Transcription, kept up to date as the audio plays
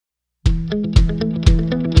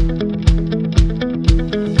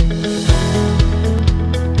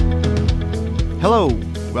Hello,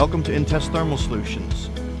 welcome to InTest Thermal Solutions.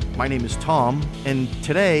 My name is Tom, and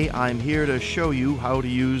today I'm here to show you how to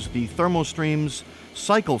use the ThermoStreams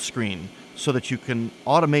cycle screen so that you can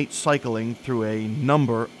automate cycling through a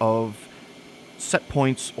number of set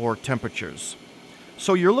points or temperatures.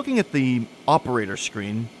 So you're looking at the operator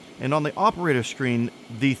screen, and on the operator screen,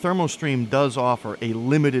 the ThermoStream does offer a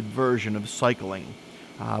limited version of cycling.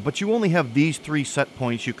 But you only have these three set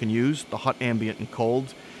points you can use, the hot, ambient, and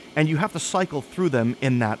cold, and you have to cycle through them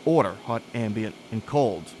in that order, hot, ambient, and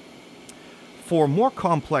cold. For more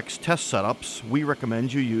complex test setups, we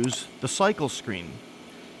recommend you use the cycle screen.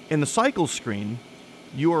 In the cycle screen,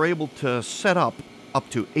 you are able to set up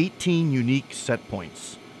to 18 unique set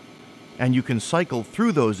points, and you can cycle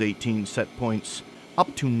through those 18 set points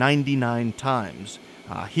up to 99 times.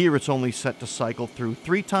 Here it's only set to cycle through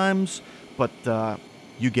 3 times, but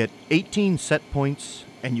you get 18 set points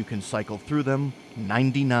and you can cycle through them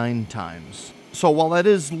 99 times. So while that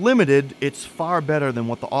is limited, it's far better than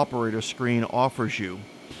what the operator screen offers you.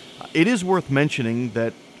 It is worth mentioning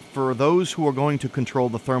that for those who are going to control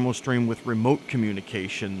the ThermoStream with remote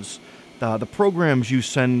communications, the programs you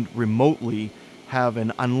send remotely have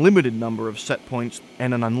an unlimited number of set points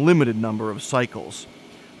and an unlimited number of cycles.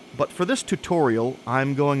 But for this tutorial,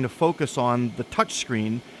 I'm going to focus on the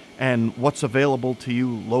touchscreen and what's available to you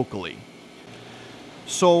locally.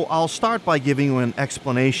 So I'll start by giving you an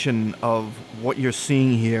explanation of what you're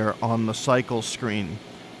seeing here on the cycle screen.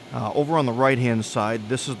 Over on the right-hand side,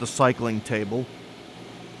 this is the cycling table.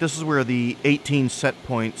 This is where the 18 set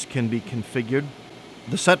points can be configured.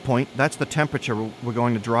 The set point, that's the temperature we're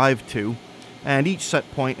going to drive to, and each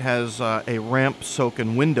set point has a ramp, soak,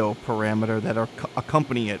 and window parameter that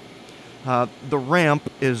accompany it. The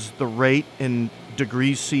ramp is the rate in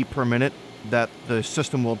degrees C per minute that the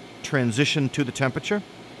system will transition to the temperature.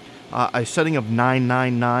 A setting of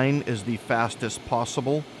 999 is the fastest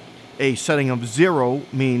possible. A setting of 0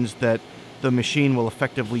 means that the machine will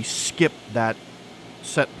effectively skip that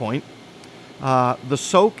set point. The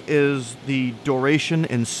soak is the duration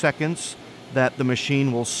in seconds that the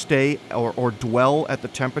machine will stay or dwell at the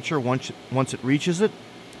temperature once it reaches it.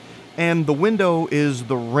 And the window is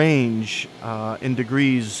the range in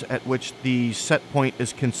degrees at which the set point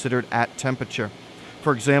is considered at temperature.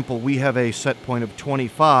 For example, we have a set point of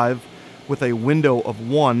 25 with a window of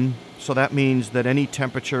 1, so that means that any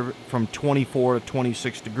temperature from 24 to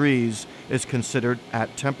 26 degrees is considered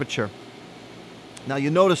at temperature. Now you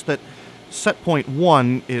notice that set point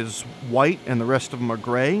 1 is white and the rest of them are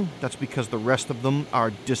gray. That's because the rest of them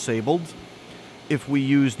are disabled. If we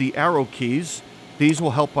use the arrow keys, these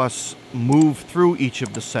will help us move through each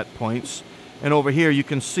of the set points. And over here you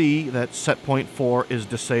can see that set point 4 is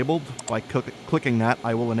disabled. By clicking that,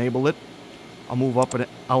 I will enable it. I'll move up and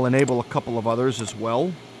I'll enable a couple of others as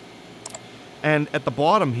well. And at the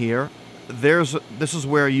bottom here, this is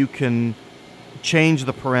where you can change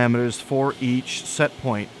the parameters for each set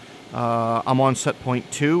point. I'm on set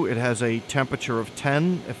point 2. It has a temperature of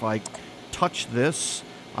 10. If I touch this,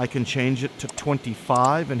 I can change it to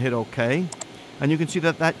 25 and hit OK. And you can see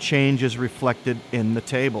that that change is reflected in the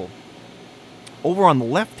table. Over on the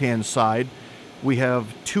left-hand side, we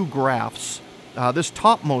have 2 graphs. This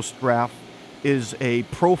topmost graph is a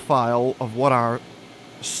profile of what our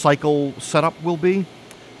cycle setup will be.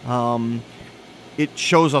 It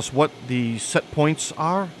shows us what the set points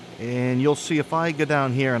are, and you'll see if I go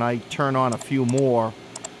down here and I turn on a few more,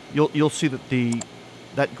 you'll see that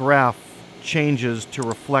that graph changes to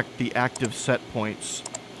reflect the active set points.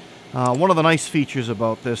 One of the nice features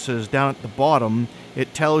about this is down at the bottom,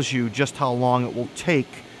 it tells you just how long it will take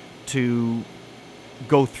to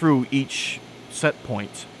go through each set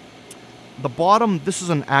point. The bottom, this is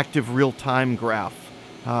an active real-time graph.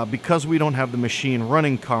 Because we don't have the machine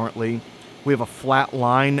running currently, we have a flat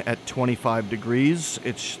line at 25 degrees.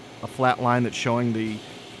 It's a flat line that's showing the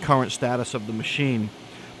current status of the machine.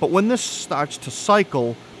 But when this starts to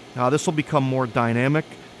cycle, this will become more dynamic.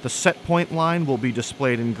 The set point line will be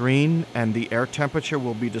displayed in green, and the air temperature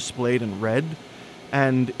will be displayed in red.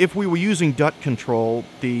 And if we were using DUT control,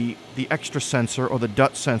 the extra sensor or the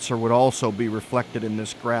DUT sensor would also be reflected in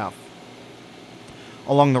this graph.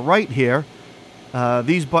 Along the right here,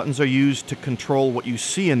 these buttons are used to control what you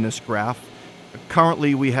see in this graph.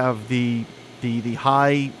 Currently we have the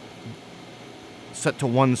high set to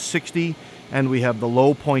 160, and we have the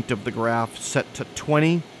low point of the graph set to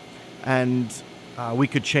 20. And we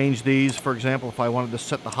could change these. For example, if I wanted to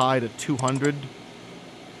set the high to 200,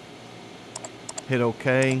 hit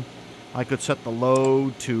OK. I could set the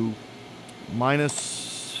low to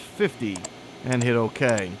 -50 and hit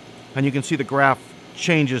OK. And you can see the graph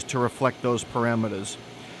changes to reflect those parameters.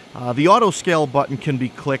 The auto scale button can be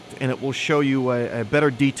clicked and it will show you a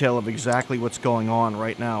better detail of exactly what's going on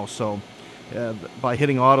right now. So by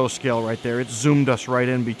hitting auto scale right there, it zoomed us right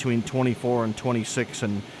in between 24 and 26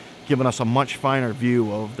 and given us a much finer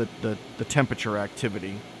view of the temperature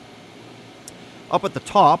activity. Up at the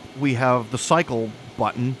top, we have the cycle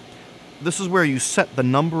button. This is where you set the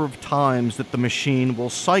number of times that the machine will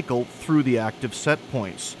cycle through the active set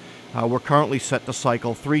points. We're currently set to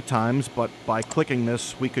cycle 3 times, but by clicking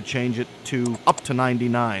this, we could change it to up to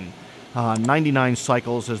 99. 99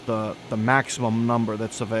 cycles is the maximum number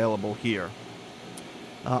that's available here.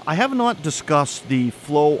 I have not discussed the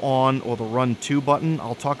flow on or the run to button.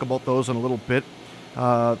 I'll talk about those in a little bit.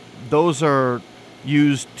 Those are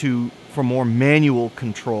used for more manual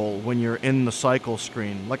control when you're in the cycle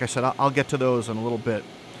screen. Like I said, I'll get to those in a little bit.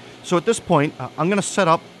 So at this point, I'm going to set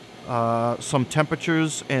up some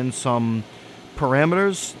temperatures and some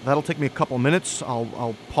parameters. That'll take me a couple minutes.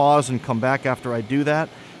 I'll pause and come back after I do that,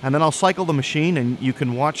 and then I'll cycle the machine and you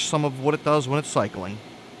can watch some of what it does when it's cycling.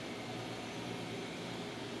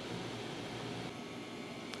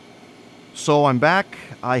 So I'm back.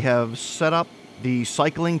 I have set up the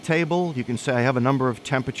cycling table. You can see I have a number of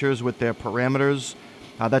temperatures with their parameters.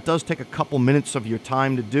 That does take a couple minutes of your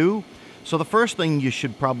time to do. So the first thing you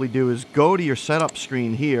should probably do is go to your setup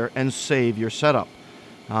screen here and save your setup.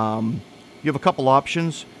 You have a couple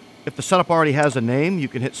options. If the setup already has a name, you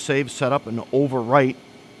can hit Save Setup and overwrite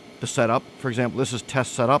the setup. For example, this is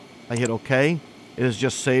Test Setup. I hit OK. It has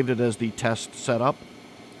just saved it as the Test Setup.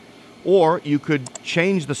 Or you could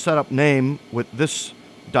change the setup name with this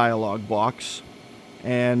dialog box.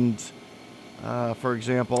 And for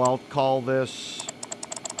example, I'll call this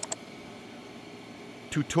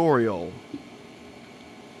Tutorial.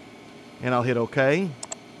 And I'll hit OK.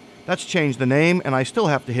 That's changed the name, and I still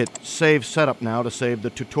have to hit Save Setup now to save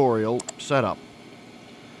the tutorial setup.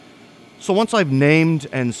 So once I've named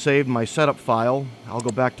and saved my setup file, I'll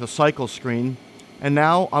go back to the cycle screen, and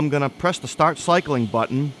now I'm going to press the Start Cycling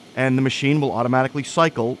button, and the machine will automatically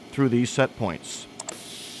cycle through these set points.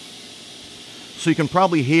 So you can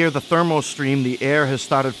probably hear the ThermoStream. The air has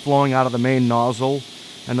started flowing out of the main nozzle,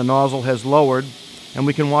 and the nozzle has lowered, and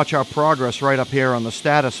we can watch our progress right up here on the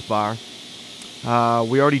status bar.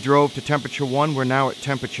 We already drove to temperature 1. We're now at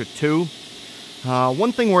temperature 2.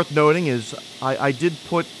 One thing worth noting is I did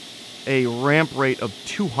put a ramp rate of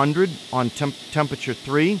 200 on temperature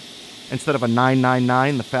 3 instead of a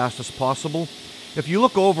 999, the fastest possible. If you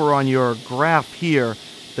look over on your graph here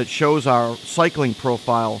that shows our cycling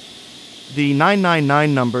profile, the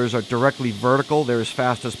 999 numbers are directly vertical. They're as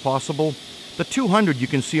fast as possible. The 200, you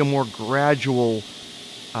can see a more gradual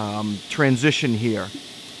transition here.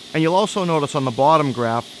 And you'll also notice on the bottom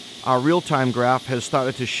graph, our real-time graph has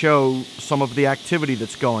started to show some of the activity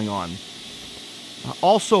that's going on.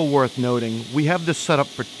 Also worth noting, we have this set up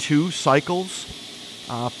for 2 cycles.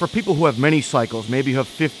 For people who have many cycles, maybe you have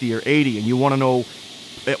 50 or 80 and you want to know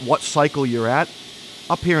at what cycle you're at,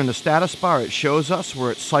 up here in the status bar it shows us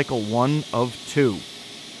we're at cycle 1 of 2.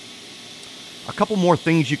 A couple more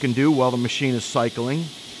things you can do while the machine is cycling.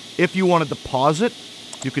 If you wanted to pause it,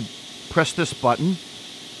 you could press this button.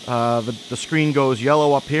 The screen goes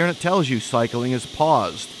yellow up here and it tells you cycling is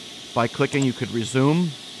paused. By clicking you could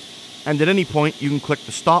resume, and at any point you can click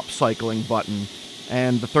the Stop Cycling button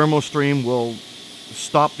and the ThermoStream will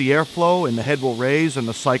stop the airflow and the head will raise and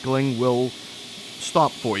the cycling will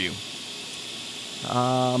stop for you. So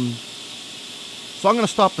I'm going to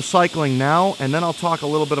stop the cycling now, and then I'll talk a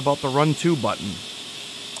little bit about the Run To button.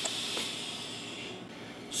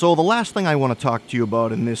 So the last thing I want to talk to you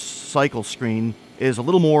about in this cycle screen is a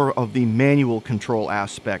little more of the manual control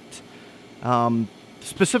aspect,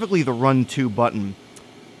 specifically the Run To button.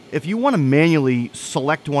 If you want to manually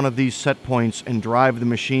select one of these set points and drive the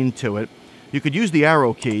machine to it, you could use the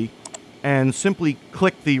arrow key and simply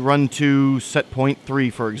click the Run To set point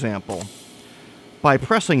 3, for example. By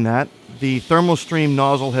pressing that, the ThermoStream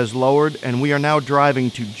nozzle has lowered and we are now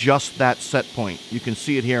driving to just that set point. You can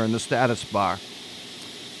see it here in the status bar.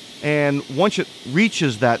 And once it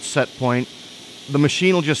reaches that set point, the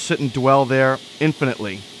machine will just sit and dwell there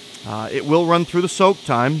infinitely. It will run through the soak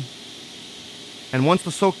time, and once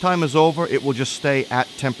the soak time is over, it will just stay at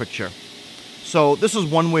temperature. So this is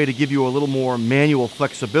one way to give you a little more manual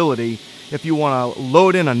flexibility if you want to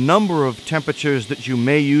load in a number of temperatures that you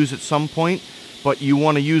may use at some point, but you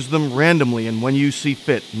want to use them randomly and when you see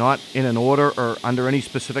fit, not in an order or under any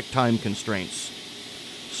specific time constraints.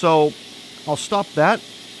 So I'll stop that.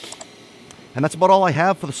 And that's about all I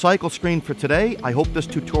have for the cycle screen for today. I hope this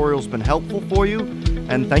tutorial's been helpful for you,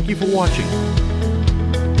 and thank you for watching.